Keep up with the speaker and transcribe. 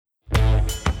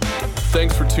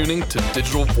Thanks for tuning to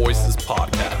Digital Voices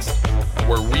Podcast,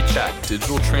 where we chat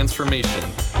digital transformation,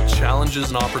 challenges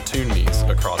and opportunities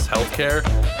across healthcare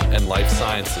and life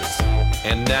sciences.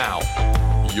 And now,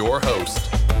 your host,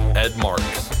 Ed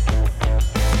Marks.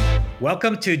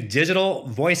 Welcome to Digital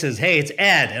Voices. Hey, it's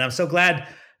Ed, and I'm so glad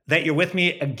that you're with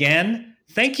me again.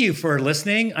 Thank you for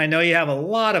listening. I know you have a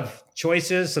lot of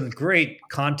choices, some great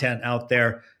content out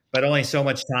there, but only so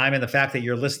much time. And the fact that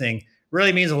you're listening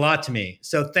really means a lot to me.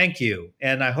 So thank you.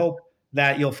 And I hope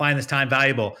that you'll find this time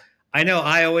valuable. I know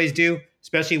I always do,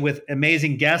 especially with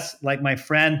amazing guests like my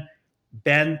friend,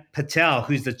 Ben Patel,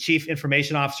 who's the Chief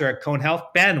Information Officer at Cone Health.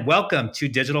 Ben, welcome to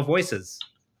Digital Voices.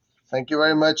 Thank you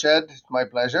very much, Ed. It's my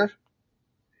pleasure.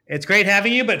 It's great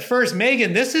having you. But first,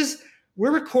 Megan,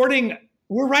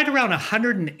 we're right around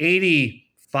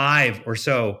 185 or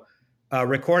so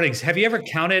recordings. Have you ever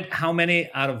counted how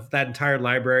many out of that entire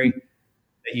library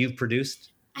that you've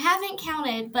produced? I haven't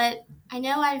counted, but I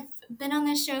know I've been on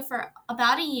this show for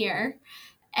about a year,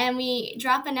 and we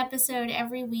drop an episode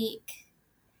every week,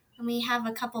 and we have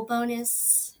a couple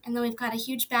bonus, and then we've got a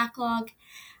huge backlog.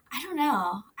 I don't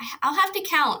know. I'll have to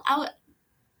count. I'll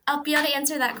be able to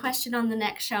answer that question on the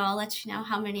next show. I'll let you know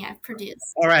how many I've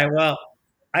produced. All right. Well,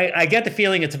 I get the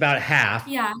feeling it's about half.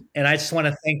 Yeah. And I just want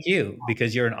to thank you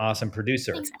because you're an awesome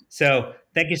producer. Thanks. So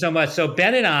thank you so much. So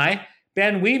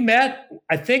Ben, we met,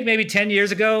 I think maybe 10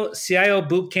 years ago, CIO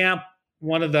Boot Camp,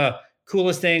 one of the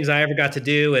coolest things I ever got to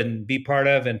do and be part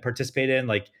of and participate in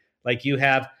like you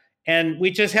have. And we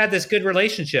just had this good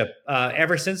relationship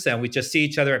ever since then. We just see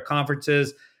each other at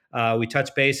conferences. We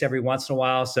touch base every once in a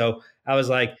while. So I was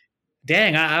like,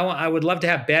 dang, I would love to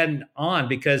have Ben on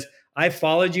because I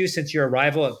followed you since your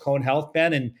arrival at Cone Health,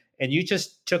 Ben, and you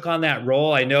just took on that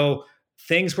role. I know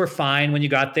things were fine when you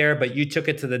got there, but you took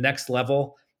it to the next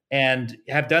level and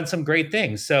have done some great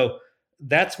things. So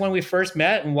that's when we first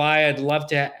met and why I'd love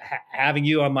to having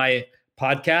you on my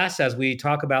podcast as we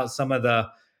talk about some of the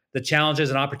challenges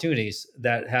and opportunities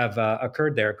that have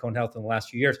occurred there at Cone Health in the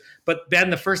last few years. But Ben,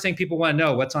 the first thing people want to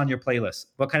know, what's on your playlist?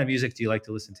 What kind of music do you like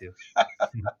to listen to?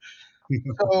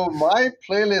 So my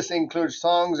playlist includes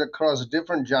songs across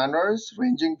different genres,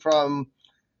 ranging from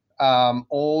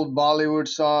old Bollywood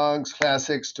songs,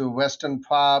 classics to Western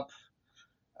pop,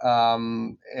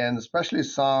 and especially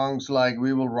songs like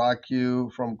 "We Will Rock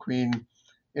You" from Queen.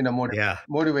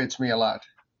 Motivates me a lot.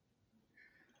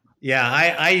 Yeah,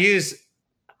 I use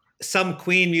some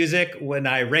Queen music when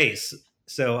I race.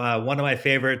 So one of my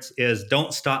favorites is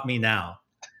 "Don't Stop Me Now."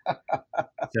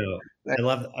 So I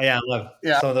love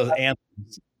some of those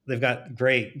anthems. They've got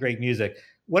great music.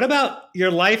 What about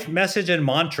your life message and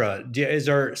mantra? Is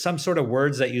there some sort of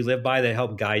words that you live by that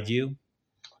help guide you?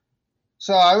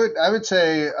 So I would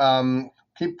say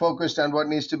keep focused on what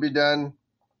needs to be done.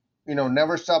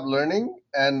 Never stop learning.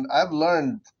 And I've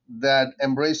learned that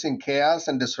embracing chaos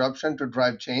and disruption to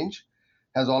drive change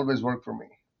has always worked for me.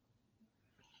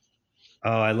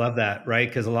 Oh, I love that, right?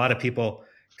 Because a lot of people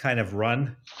kind of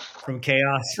run from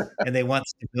chaos and they want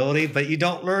stability, but you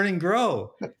don't learn and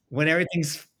grow when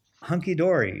everything's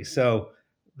hunky-dory. So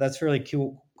that's really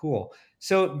cool.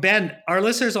 So Ben, our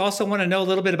listeners also want to know a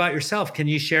little bit about yourself. Can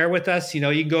you share with us, you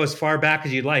can go as far back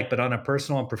as you'd like, but on a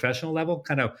personal and professional level,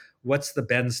 kind of what's the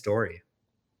Ben story?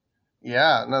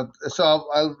 Yeah, no, so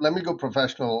let me go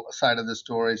professional side of the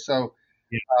story. So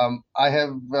I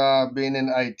have been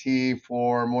in IT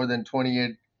for more than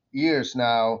 28 years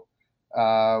now,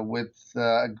 with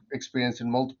experience in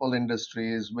multiple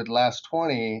industries, with last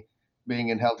 20 being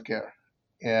in healthcare.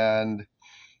 And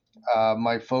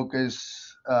my focus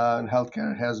in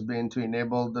healthcare has been to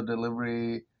enable the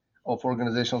delivery of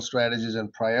organizational strategies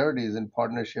and priorities in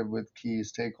partnership with key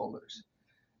stakeholders.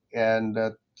 And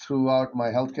throughout my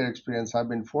healthcare experience, I've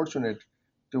been fortunate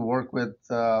to work with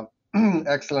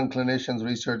excellent clinicians,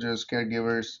 researchers,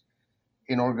 caregivers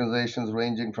in organizations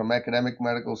ranging from academic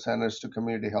medical centers to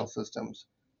community health systems.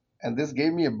 And this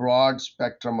gave me a broad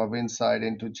spectrum of insight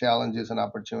into challenges and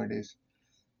opportunities.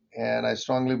 And I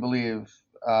strongly believe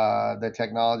that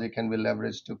technology can be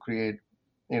leveraged to create,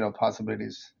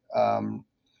 possibilities. And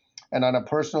on a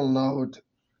personal note,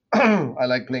 I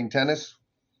like playing tennis,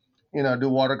 do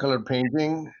watercolor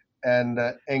painting, and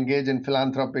engage in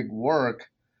philanthropic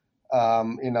work,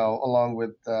 along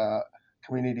with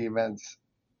community events.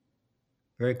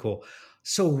 Very cool.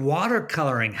 So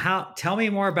watercoloring, tell me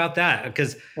more about that,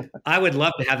 because I would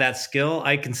love to have that skill.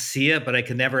 I can see it, but I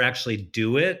can never actually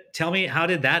do it. Tell me, how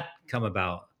did that come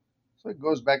about? So it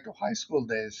goes back to high school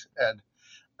days, Ed.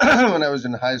 When I was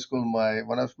in high school,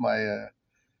 one of my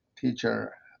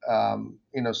teacher,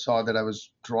 saw that I was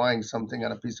drawing something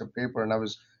on a piece of paper, and I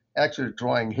was actually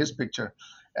drawing his picture.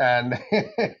 and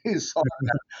he saw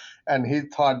and he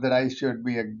thought that I should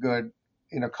be a good,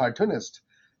 cartoonist.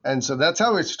 And so that's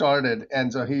how it started.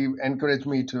 And so he encouraged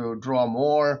me to draw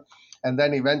more. And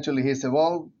then eventually he said,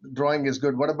 "Well, drawing is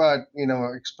good. What about,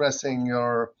 expressing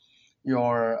your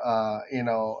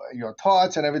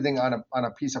thoughts and everything on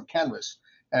a piece of canvas?"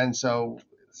 And so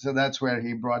that's where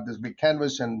he brought this big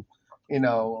canvas and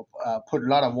put a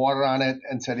lot of water on it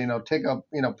and said, take up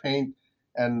paint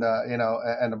and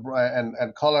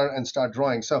and color and start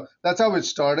drawing. So that's how it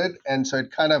started, and so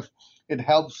it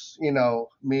helps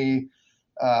me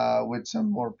with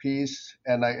some more peace,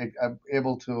 and I'm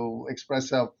able to express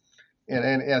self.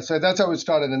 And yeah, so that's how it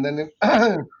started. And then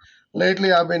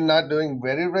lately, I've been not doing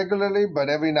very regularly, but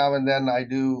every now and then I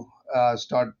do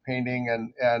start painting,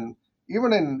 and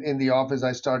even in the office,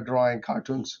 I start drawing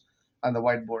cartoons on the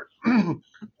whiteboard.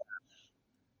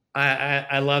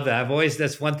 I love that. I've always,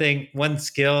 that's one thing, one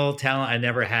skill, talent I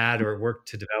never had or worked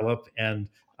to develop. And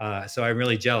so I'm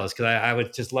really jealous because I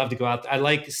would just love to go out. I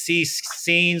like see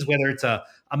scenes, whether it's a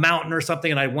mountain or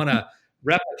something, and I want to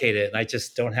replicate it. And I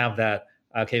just don't have that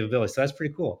capability. So that's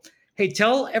pretty cool. Hey,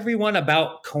 tell everyone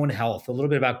about Cone Health, a little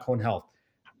bit about Cone Health.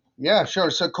 Yeah, sure.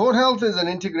 So Cone Health is an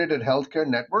integrated healthcare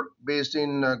network based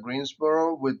in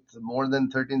Greensboro with more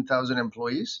than 13,000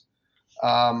 employees.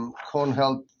 Cone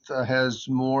Health has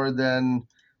more than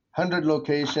 100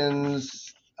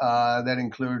 locations. That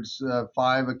includes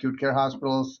 5 acute care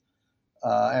hospitals,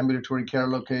 ambulatory care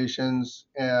locations,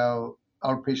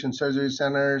 outpatient surgery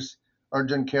centers,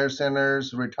 urgent care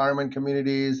centers, retirement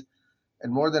communities,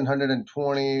 and more than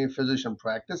 120 physician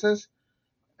practices.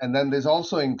 And then there's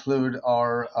also include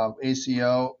our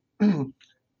ACO,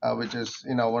 which is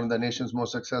one of the nation's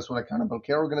most successful accountable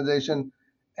care organization,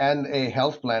 and a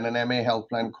health plan, an MA health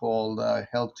plan called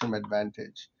Health Team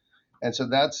Advantage. And so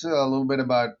that's a little bit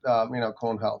about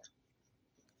Cone Health.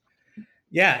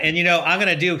 Yeah, and I'm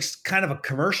going to do kind of a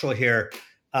commercial here,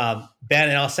 Ben,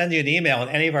 and I'll send you an email with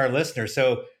any of our listeners.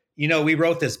 So we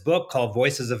wrote this book called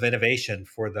Voices of Innovation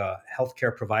for the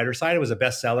healthcare provider side. It was a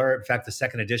bestseller. In fact, the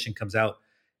second edition comes out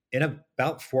in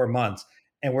about 4 months,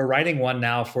 and we're writing one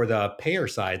now for the payer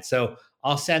side. So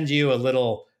I'll send you a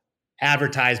little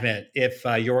advertisement if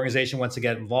your organization wants to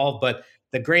get involved. But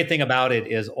the great thing about it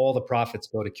is all the profits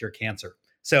go to cure cancer.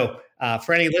 So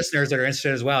for any listeners that are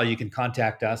interested as well, you can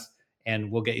contact us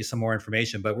and we'll get you some more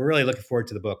information. But we're really looking forward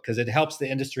to the book because it helps the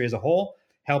industry as a whole,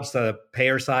 helps the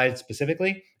payer side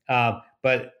specifically.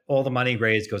 But all the money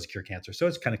raised goes to cure cancer. So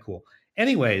it's kind of cool.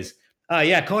 Anyways,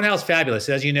 yeah, Cone Health's fabulous.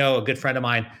 As you know, a good friend of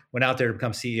mine went out there to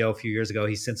become CEO a few years ago.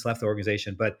 He's since left the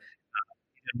organization, but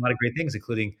he did a lot of great things,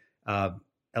 including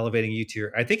elevating you to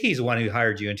your, I think he's the one who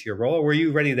hired you into your role. Or were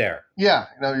you already there? Yeah,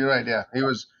 no, you're right. Yeah, he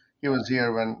was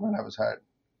here when I was hired.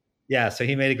 Yeah, so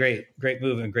he made a great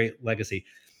move and great legacy.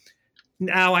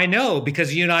 Now I know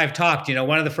because you and I have talked,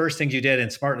 one of the first things you did, and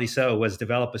smartly so, was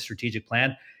develop a strategic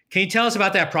plan. Can you tell us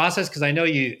about that process? Because I know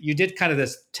you did kind of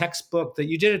this textbook, that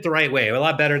you did it the right way, a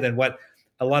lot better than what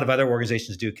a lot of other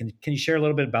organizations do. Can you share a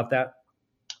little bit about that?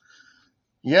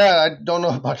 Yeah, I don't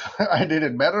know about I did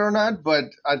it better or not, but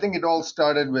I think it all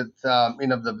started with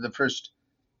the first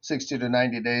 60 to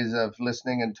 90 days of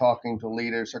listening and talking to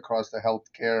leaders across the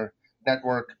healthcare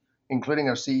network, including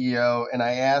our CEO, and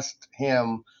I asked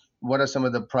him what are some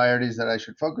of the priorities that I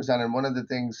should focus on. And one of the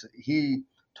things he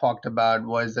talked about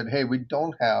was that, hey, we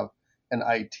don't have an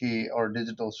IT or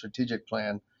digital strategic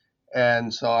plan.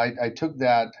 And so I took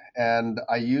that and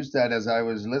I used that as I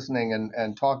was listening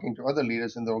and talking to other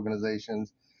leaders in the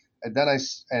organizations. And then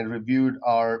I reviewed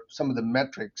some of the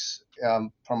metrics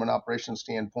from an operations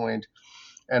standpoint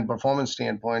and performance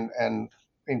standpoint, and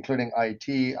including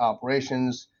IT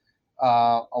operations,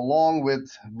 along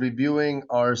with reviewing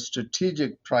our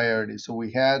strategic priorities. So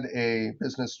we had a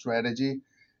business strategy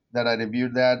that I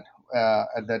reviewed that.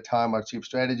 At that time, our chief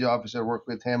strategy officer worked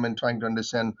with him and trying to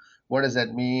understand what does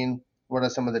that mean, what are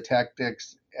some of the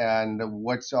tactics, and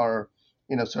what's our,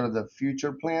 sort of the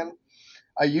future plan.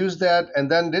 I used that and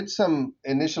then did some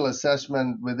initial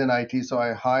assessment within IT. So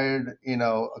I hired,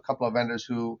 a couple of vendors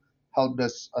who helped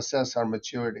us assess our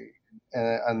maturity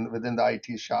and within the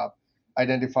IT shop,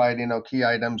 identified, key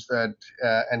items that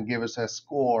and gave us a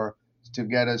score to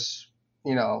get us,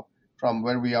 from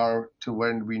where we are to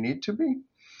where we need to be.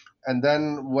 And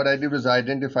then what I did was I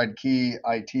identified key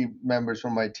IT members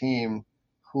from my team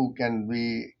who can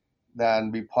be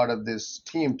part of this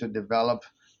team to develop,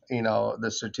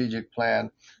 the strategic plan.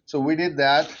 So we did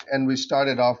that and we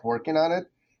started off working on it.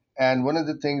 And one of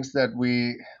the things that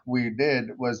we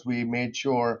did was we made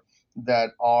sure that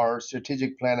our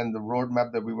strategic plan and the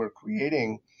roadmap that we were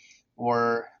creating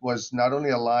was not only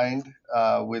aligned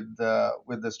with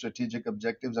the strategic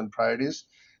objectives and priorities,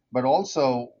 but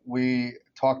also we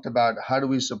talked about how do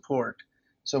we support.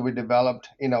 So we developed,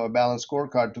 a balanced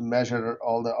scorecard to measure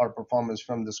our performance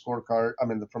from the scorecard.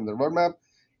 From the roadmap.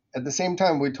 At the same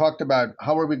time, we talked about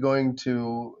how are we going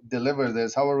to deliver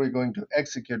this? How are we going to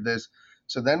execute this?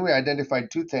 So then we identified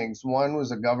two things. One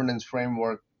was a governance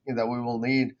framework that we will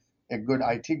need a good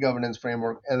IT governance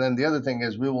framework. And then the other thing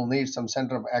is we will need some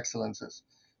center of excellences.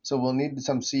 So we'll need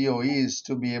some COEs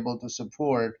to be able to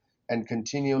support and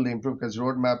continually improve because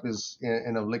roadmap is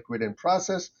in a liquid in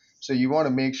process. So you want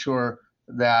to make sure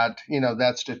that,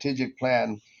 that strategic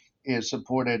plan is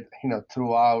supported,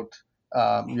 throughout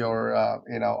your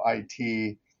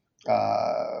IT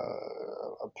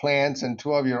plans and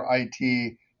two of your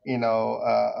IT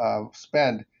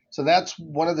spend. So that's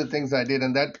one of the things I did,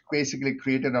 and that basically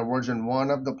created a version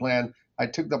one of the plan. I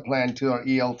took the plan to our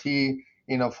ELT,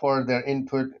 for their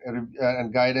input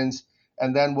and guidance.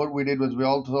 And then what we did was we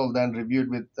also then reviewed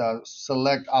with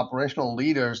select operational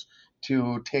leaders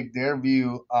to take their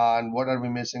view on what are we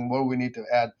missing, what we need to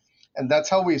add. And that's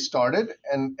how we started.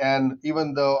 And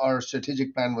even though our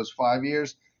strategic plan was 5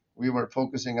 years, we were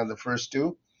focusing on the first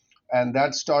two. And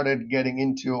that started getting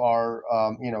into our,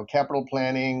 capital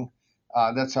planning.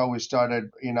 That's how we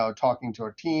started, talking to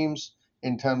our teams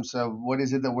in terms of what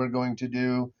is it that we're going to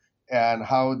do and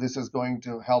how this is going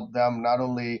to help them not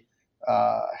only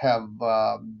have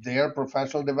their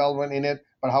professional development in it,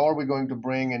 but how are we going to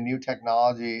bring a new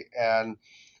technology and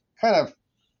kind of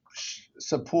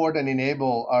support and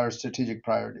enable our strategic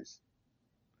priorities.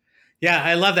 Yeah,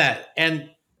 I love that. And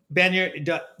Ben,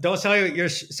 don't sell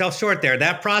yourself short there.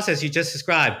 That process you just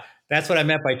described, that's what I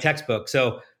meant by textbook.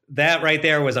 So that right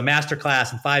there was a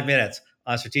masterclass in 5 minutes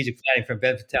on strategic planning from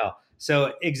Ben Patel.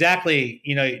 So exactly,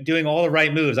 doing all the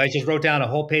right moves. I just wrote down a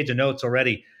whole page of notes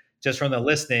already, just from the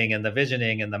listening and the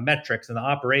visioning and the metrics and the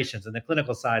operations and the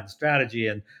clinical side and strategy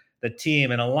and the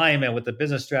team and alignment with the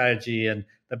business strategy and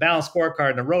the balanced scorecard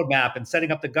and the roadmap and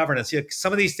setting up the governance.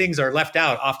 Some of these things are left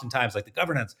out oftentimes, like the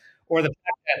governance or the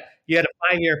fact that you had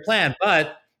a 5-year plan,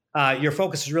 but your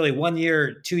focus is really 1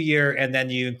 year, 2 year, and then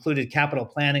you included capital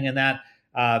planning in that.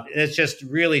 It's just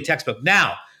really textbook.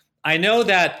 Now, I know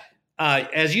that,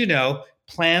 as you know,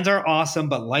 plans are awesome,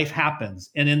 but life happens.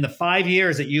 And in the 5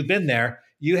 years that you've been there,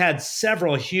 you had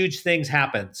several huge things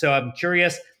happen. So I'm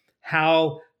curious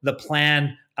how the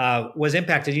plan was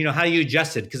impacted. How you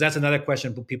adjusted, because that's another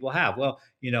question people have. Well,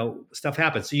 stuff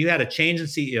happens. So you had a change in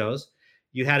CEOs.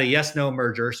 You had a yes/no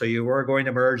merger. So you were going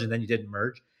to merge and then you didn't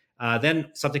merge.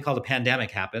 Then something called a pandemic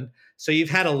happened. So you've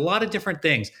had a lot of different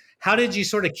things. How did you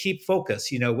sort of keep focus,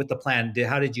 with the plan?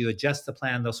 How did you adjust the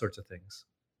plan? Those sorts of things.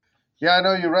 Yeah, I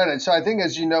know you're right. So I think,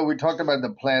 as you know, we talked about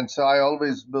the plan. So I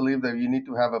always believe that you need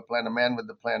to have a plan. A man with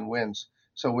the plan wins.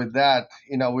 So with that,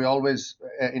 we always,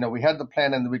 we had the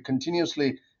plan and we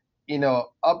continuously,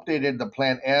 updated the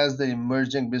plan as the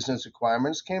emerging business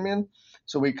requirements came in.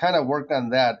 So we kind of worked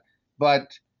on that.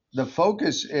 But the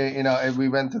focus, we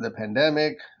went through the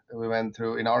pandemic. We went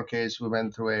through, in our case, we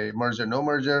went through a merger, no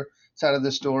merger side of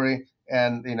the story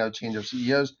and, change of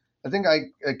CEOs. I think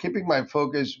keeping my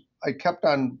focus, I kept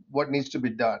on what needs to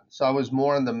be done. So I was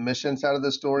more on the mission side of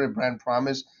the story, brand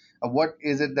promise of what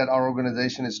is it that our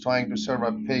organization is trying to serve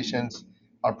our patients,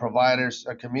 our providers,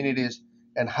 our communities,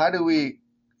 and how do we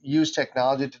use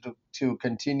technology to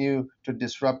continue to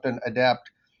disrupt and adapt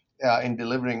in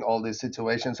delivering all these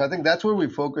situations. So I think that's where we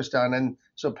focused on. And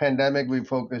so pandemic, we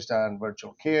focused on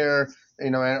virtual care,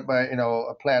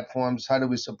 platforms. How do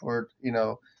we support,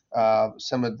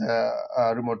 some of the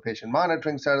remote patient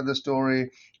monitoring side of the story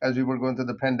as we were going through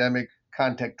the pandemic,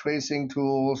 contact tracing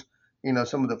tools,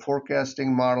 some of the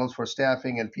forecasting models for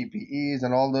staffing and PPEs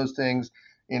and all those things,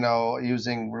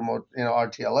 using remote,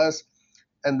 RTLS.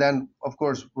 And then, of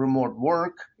course, remote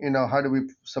work, how do we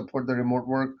support the remote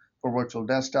work for virtual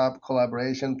desktop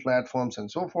collaboration platforms and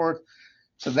so forth.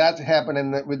 So that happened.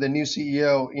 And with the new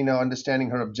CEO, understanding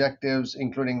her objectives,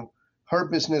 including her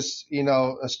business,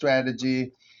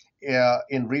 strategy,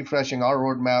 in refreshing our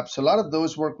roadmap. So a lot of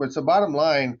those work with. So bottom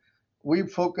line, we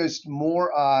focused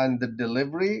more on the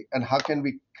delivery and how can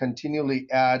we continually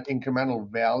add incremental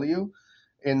value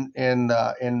in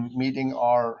meeting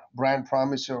our brand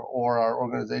promise or our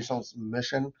organizational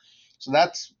mission. So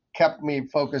that's kept me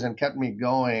focused and kept me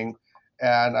going.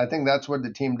 And I think that's what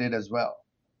the team did as well.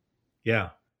 Yeah.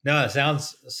 No, it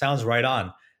sounds right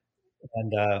on.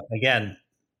 And again,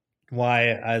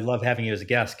 why I love having you as a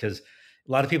guest, because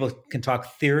a lot of people can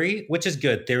talk theory, which is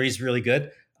good. Theory is really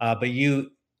good. But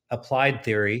you applied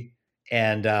theory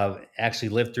and actually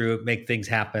lived through it, make things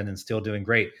happen and still doing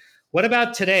great. What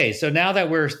about today? So now that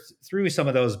we're through some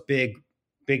of those big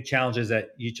challenges that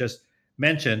you just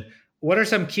mentioned, what are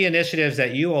some key initiatives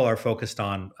that you all are focused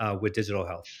on with digital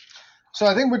health? So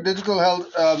I think with digital health,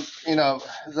 we have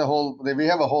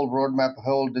a whole roadmap, a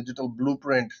whole digital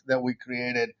blueprint that we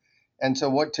created. And so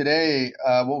what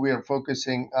we are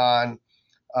focusing on,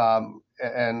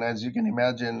 and as you can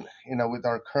imagine, with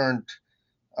our current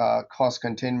cost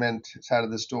containment side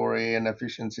of the story and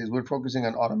efficiencies, we're focusing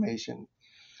on automation.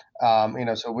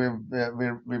 So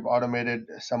we've automated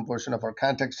some portion of our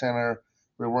contact center.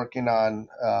 We're working on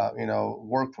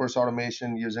workforce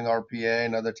automation using RPA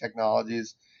and other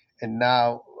technologies, and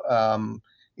now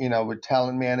with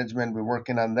talent management, we're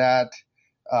working on that.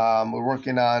 We're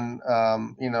working on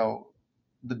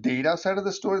the data side of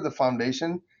the story, the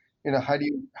foundation. How do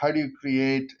you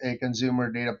create a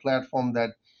consumer data platform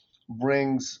that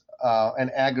brings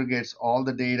and aggregates all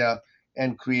the data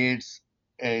and creates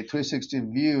a 360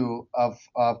 view of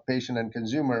patient and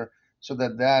consumer, so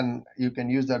that then you can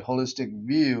use that holistic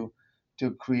view to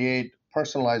create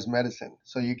personalized medicine,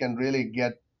 so you can really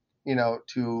get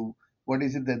to what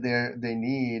is it that they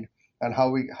need, and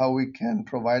how we can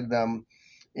provide them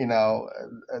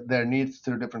their needs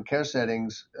through different care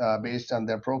settings based on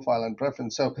their profile and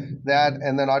preference. So that,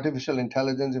 and then artificial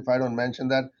intelligence, if I don't mention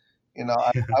that,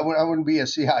 I wouldn't be a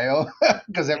CIO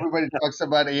because everybody talks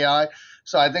about AI.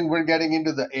 So I think we're getting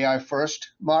into the AI first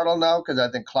model now, because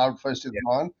I think cloud first is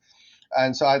gone,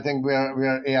 and so I think we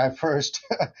are AI first.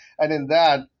 And in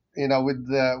that, with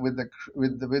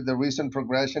the recent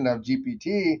progression of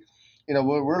GPT,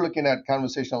 we're looking at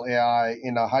conversational AI.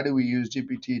 How do we use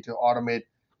GPT to automate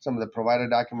some of the provider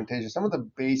documentation, some of the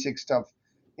basic stuff,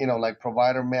 like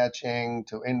provider matching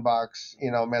to inbox,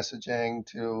 messaging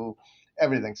to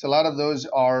everything. So a lot of those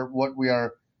are what we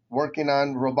are working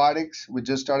on. Robotics, we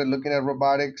just started looking at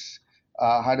robotics.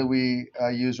 How do we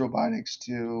use robotics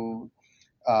to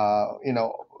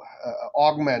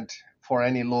augment for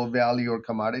any low value or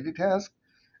commodity task?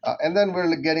 And then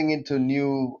we're getting into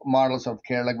new models of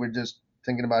care, like we're just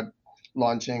thinking about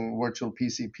launching virtual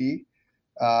PCP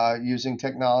using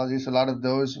technology. So a lot of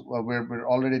those, we're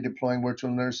already deploying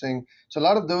virtual nursing. So a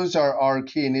lot of those are our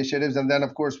key initiatives. And then,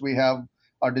 of course, we have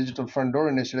our digital front door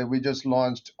initiative. We just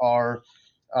launched our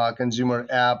consumer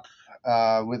app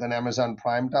with an Amazon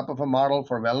Prime type of a model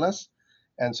for wellness.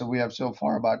 And so we have so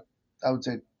far about, I would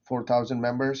say, 4,000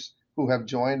 members who have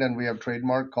joined, and we have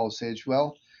trademark called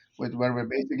SageWell, where we're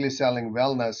basically selling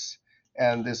wellness,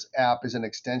 and this app is an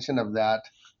extension of that.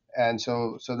 And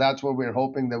so that's what we're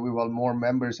hoping, that we will have more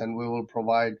members, and we will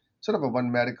provide sort of a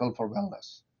one medical for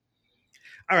wellness.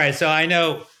 All right. So I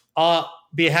know I'll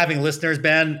be having listeners,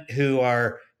 Ben, who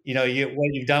are, what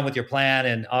you've done with your plan.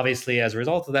 And obviously, as a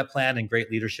result of that plan and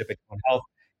great leadership at Cone Health,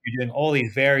 you're doing all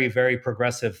these very, very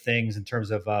progressive things in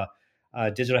terms of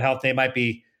digital health. They might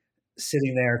be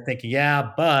sitting there thinking,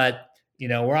 yeah, but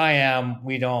where I am,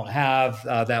 we don't have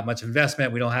that much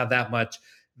investment. We don't have that much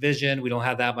vision. We don't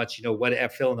have that much,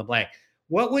 fill in the blank.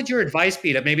 What would your advice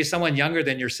be to maybe someone younger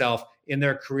than yourself in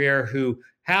their career who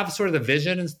have sort of the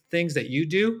vision and things that you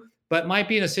do, but might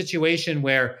be in a situation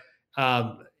where,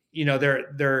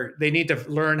 they need to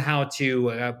learn how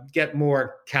to get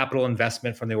more capital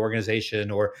investment from the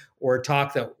organization, or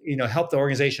talk that, help the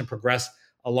organization progress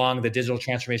along the digital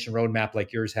transformation roadmap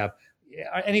like yours have?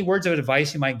 Any words of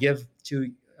advice you might give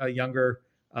to a younger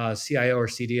CIO or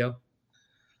CDO?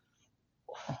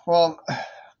 Well,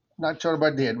 not sure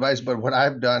about the advice, but what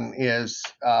I've done is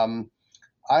I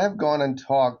have gone and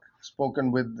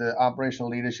spoken with the operational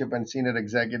leadership and senior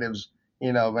executives,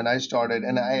 when I started,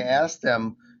 and I asked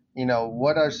them,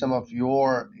 what are some of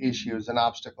your issues and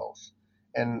obstacles?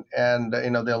 And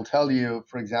they'll tell you,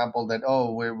 for example, that,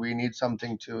 oh, we need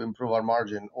something to improve our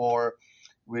margin, or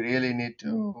we really need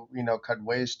to, cut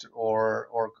waste,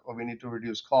 or we need to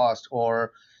reduce cost,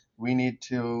 or we need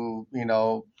to,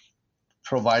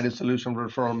 provide a solution for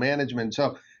referral management.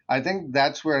 So I think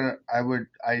that's where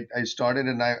I started,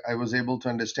 and I was able to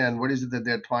understand what is it that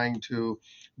they're trying to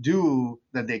do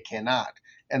that they cannot.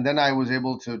 And then I was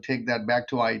able to take that back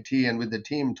to IT and with the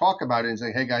team talk about it and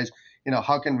say, hey guys,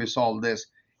 how can we solve this?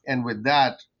 And with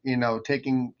that,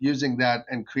 using that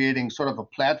and creating sort of a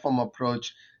platform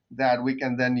approach that we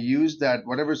can then use that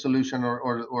whatever solution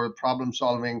or problem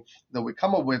solving that we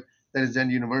come up with, that is then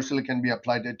universally can be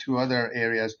applied to two other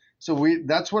areas. So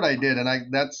that's what I did, and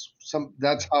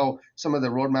that's how some of the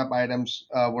roadmap items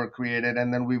were created,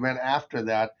 and then we went after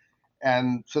that,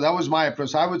 and so that was my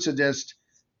approach. So I would suggest,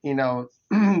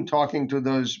 talking to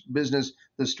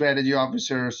the strategy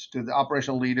officers, to the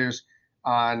operational leaders,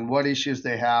 on what issues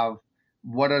they have,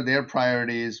 what are their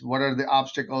priorities, what are the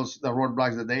obstacles, the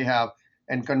roadblocks that they have,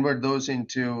 and convert those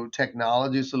into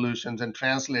technology solutions and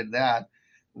translate that,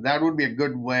 that would be a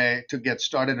good way to get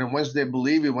started. And once they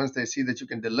believe you, once they see that you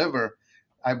can deliver,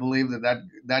 I believe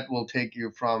that will take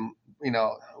you from,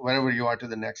 wherever you are to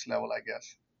the next level, I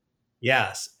guess.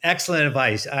 Yes, excellent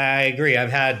advice. I agree.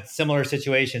 I've had similar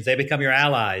situations. They become your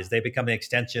allies. They become the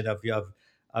extension of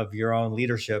your own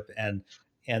leadership, and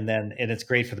it's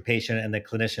great for the patient and the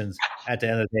clinicians at the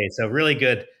end of the day. So really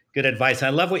good advice. And I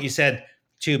love what you said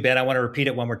too, Ben. I want to repeat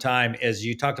it one more time. Is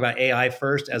you talked about AI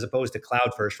first as opposed to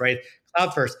cloud first, right?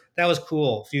 Cloud first, that was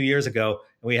cool a few years ago,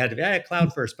 and we had to be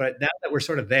cloud first. But now that we're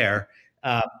sort of there,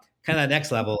 kind of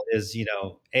next level is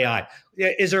AI.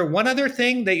 Is there one other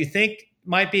thing that you think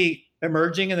might be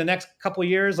emerging in the next couple of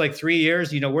years, like 3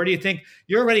 years? Where do you think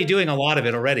you're already doing a lot of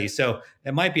it already? So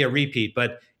it might be a repeat,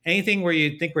 but anything where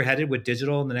you think we're headed with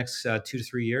digital in the next 2 to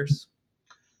 3 years?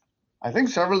 I think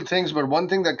several things, but one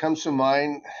thing that comes to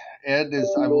mind, Ed,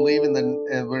 is I believe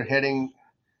we're heading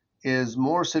is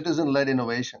more citizen-led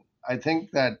innovation. I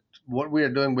think that what we are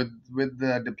doing with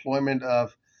the deployment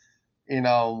of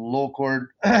low code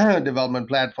development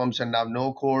platforms and now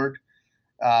no code,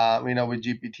 with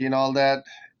GPT and all that,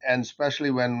 and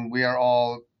especially when we are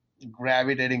all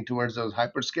gravitating towards those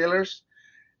hyperscalers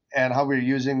and how we're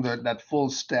using that full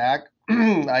stack,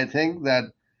 I think that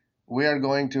we are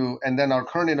going to, and then our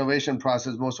current innovation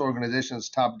process, most organizations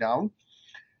top down,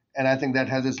 and I think that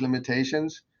has its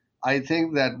limitations. I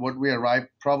think that what we arrive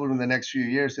probably in the next few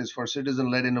years is for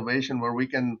citizen-led innovation, where we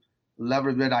can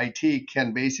leverage that IT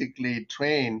can basically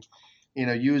train,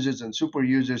 users and super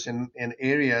users in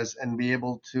areas and be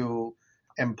able to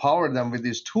empower them with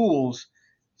these tools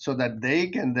so that they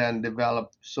can then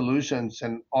develop solutions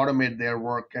and automate their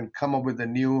work and come up with the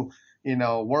new,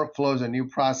 workflows and new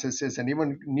processes and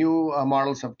even new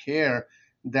models of care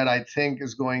that I think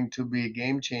is going to be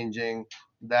game changing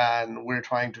than we're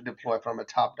trying to deploy from a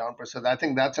top down perspective. I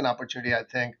think that's an opportunity I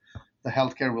think the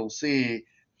healthcare will see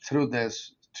through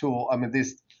this tool. I mean,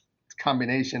 this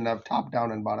combination of top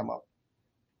down and bottom up.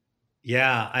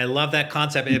 Yeah, I love that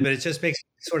concept, but it just makes me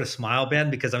sort of smile, Ben,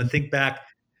 because I think back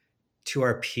to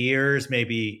our peers,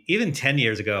 maybe even 10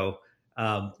 years ago,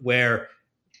 where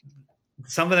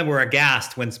some of them were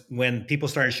aghast when people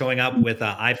started showing up with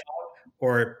an iPhone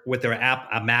or with their app,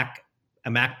 a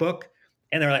MacBook,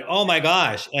 and they're like, "Oh my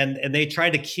gosh!" And they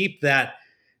tried to keep that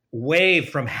wave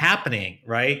from happening,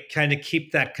 right? Trying to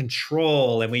keep that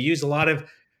control, and we use a lot of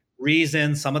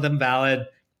reasons, some of them valid,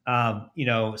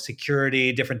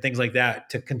 security, different things like that,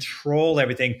 to control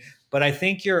everything. But I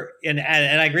think and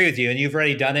I agree with you, and you've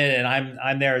already done it, and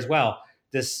I'm there as well.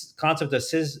 This concept of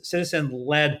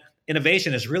citizen-led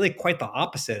innovation is really quite the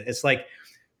opposite. It's like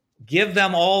give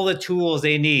them all the tools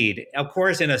they need, of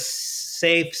course, in a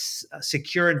safe,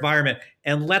 secure environment,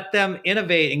 and let them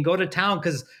innovate and go to town,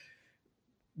 because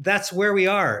that's where we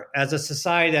are as a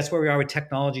society. That's where we are with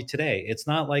technology today. It's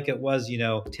not like it was,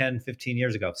 10, 15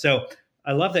 years ago. So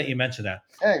I love that you mentioned that.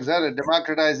 Yeah, exactly.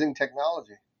 Democratizing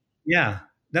technology. Yeah.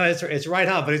 No, it's right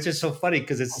on, but it's just so funny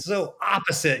because it's so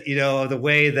opposite, of the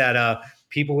way that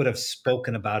people would have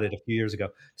spoken about it a few years ago.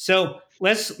 So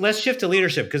let's shift to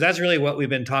leadership, because that's really what we've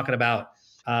been talking about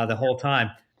the whole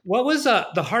time. What was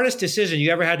the hardest decision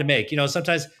you ever had to make?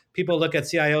 Sometimes people look at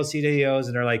CIOs, CDOs,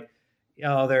 and they're like,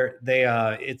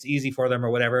 it's easy for them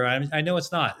or whatever. I know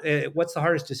it's not. What's the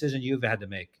hardest decision you've had to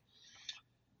make?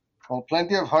 Well,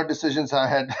 plenty of hard decisions I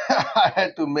had I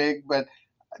had to make, but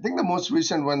I think the most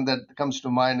recent one that comes to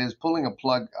mind is pulling a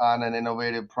plug on an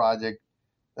innovative project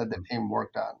that the team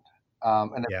worked on.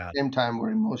 And at the same time,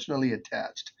 we're emotionally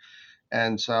attached.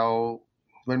 And so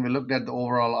when we looked at the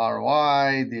overall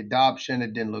ROI, the adoption,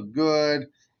 it didn't look good.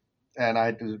 And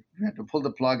we had to pull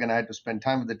the plug, and I had to spend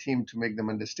time with the team to make them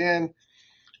understand,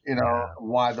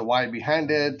 why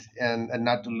behind it, and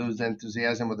not to lose the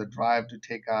enthusiasm or the drive to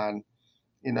take on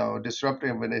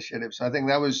disruptive initiatives. So I think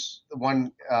that was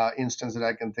one instance that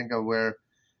I can think of where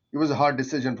it was a hard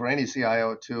decision for any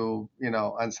CIO to,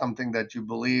 on something that you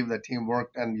believe the team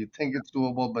worked and you think it's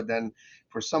doable, but then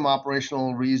for some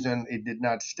operational reason it did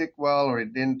not stick well, or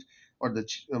it didn't, or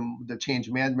the change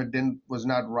management was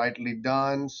not rightly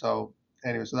done. So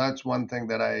anyway, so that's one thing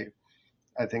that I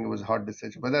think it was a hard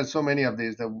decision. But there's so many of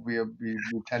these that we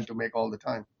tend to make all the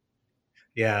time.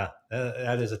 Yeah,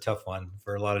 that is a tough one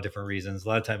for a lot of different reasons. A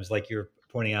lot of times, like you're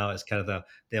pointing out, is kind of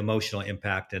the emotional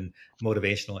impact and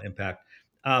motivational impact.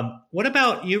 What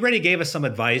about, you already gave us some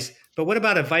advice, but what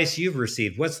about advice you've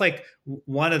received? What's like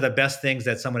one of the best things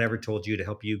that someone ever told you to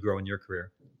help you grow in your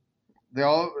career?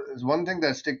 One thing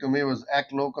that stick to me was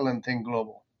act local and think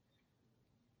global.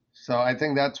 So I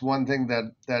think that's one thing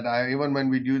that I, even when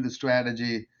we do the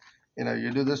strategy,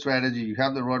 You do the strategy, you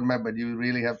have the roadmap, but you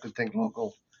really have to think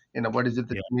local. What is it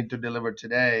that Yeah. you need to deliver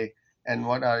today, and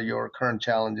what are your current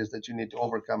challenges that you need to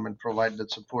overcome and provide the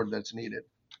support that's needed.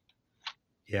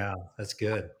 Yeah, that's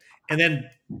good. And then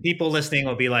people listening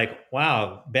will be like,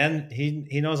 wow, Ben,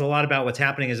 he knows a lot about what's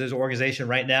happening in his organization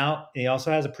right now. He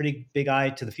also has a pretty big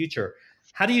eye to the future.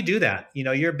 How do you do that?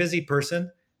 You're a busy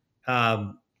person.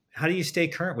 How do you stay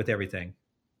current with everything?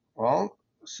 Well,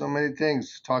 so many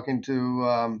things. Talking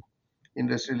to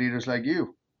industry leaders like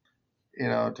you,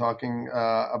 talking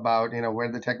about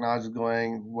where the technology is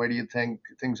going, where do you think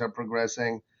things are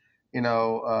progressing,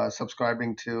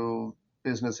 subscribing to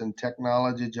business and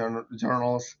technology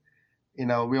journals.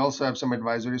 We also have some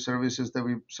advisory services that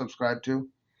we subscribe to,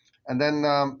 and then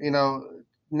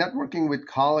networking with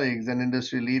colleagues and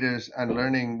industry leaders and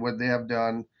learning what they have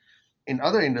done in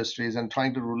other industries and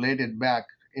trying to relate it back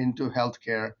into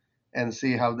healthcare and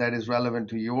see how that is relevant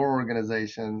to your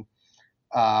organization.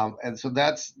 And so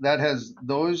that has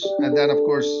those, and then of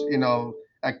course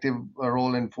active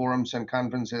role in forums and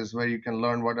conferences where you can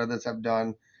learn what others have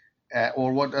done,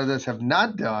 or what others have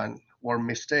not done, or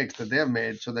mistakes that they have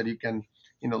made, so that you can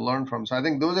learn from. So I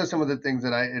think those are some of the things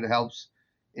that it helps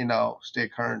stay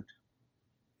current.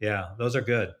 Yeah, those are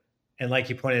good. And like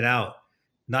you pointed out,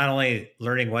 not only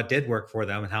learning what did work for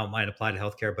them and how it might apply to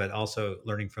healthcare, but also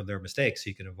learning from their mistakes so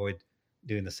you can avoid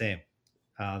doing the same.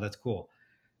 That's cool.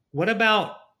 What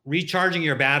about recharging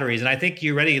your batteries? And I think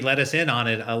you already let us in on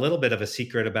it, a little bit of a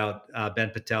secret about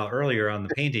Ben Patel earlier on the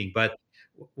painting. But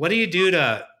what do you do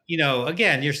to,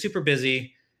 again, you're super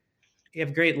busy. You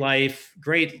have a great life,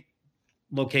 great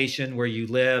location where you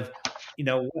live.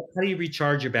 How do you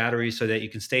recharge your batteries so that you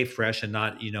can stay fresh and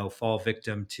not, fall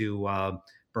victim to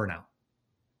burnout?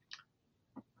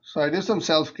 So I do some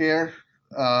self-care,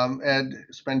 and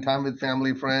spend time with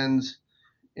family, friends,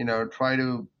 try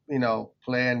to,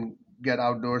 play and get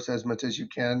outdoors as much as you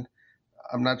can.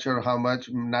 I'm not sure how much,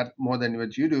 not more than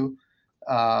what you do,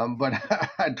 but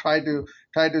I try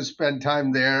to spend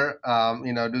time there.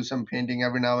 Do some painting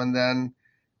every now and then.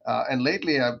 And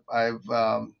lately, I've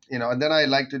and then I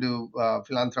like to do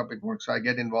philanthropic work, so I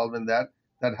get involved in that.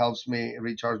 That helps me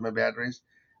recharge my batteries.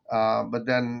 But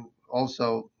then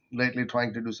also lately,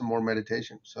 trying to do some more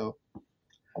meditation. So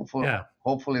Yeah.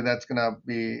 hopefully that's gonna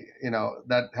be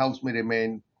that helps me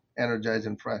remain energized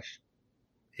and fresh.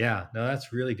 Yeah. No,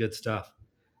 that's really good stuff.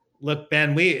 Look,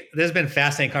 Ben, this has been a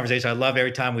fascinating conversation. I love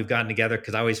every time we've gotten together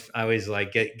because I always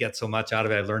like get so much out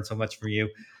of it. I learn so much from you.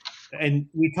 And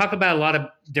we talk about a lot of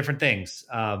different things.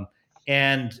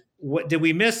 And did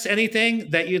we miss anything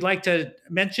that you'd like to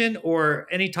mention, or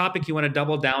any topic you want to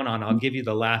double down on? I'll give you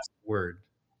the last word.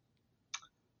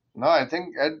 No, I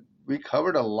think we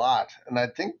covered a lot, and I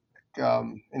think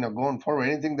going forward,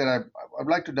 anything that I'd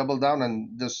like to double down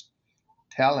on, just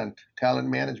talent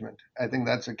management. I think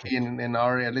that's a key in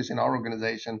our, at least in our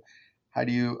organization. How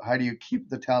do you keep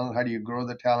the talent? How do you grow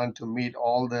the talent to meet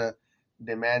all the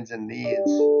demands and needs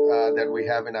that we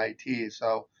have in IT?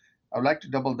 So I would like to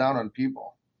double down on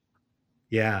people.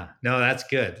 Yeah, no, that's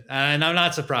good. And I'm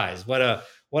not surprised. What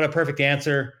a perfect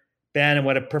answer, Ben, and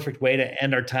what a perfect way to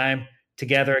end our time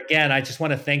together. Again, I just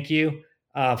want to thank you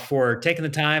for taking the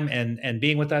time and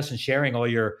being with us and sharing all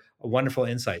your wonderful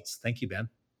insights. Thank you, Ben.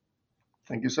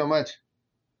 Thank you so much.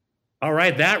 All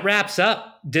right, that wraps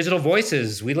up Digital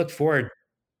Voices. We look forward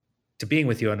to being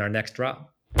with you on our next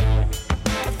drop.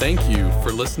 Thank you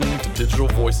for listening to Digital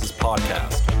Voices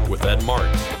Podcast with Ed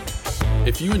Marks.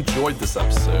 If you enjoyed this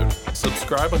episode,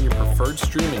 subscribe on your preferred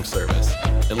streaming service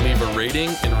and leave a rating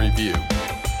and review.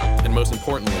 And most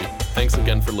importantly, thanks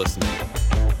again for listening.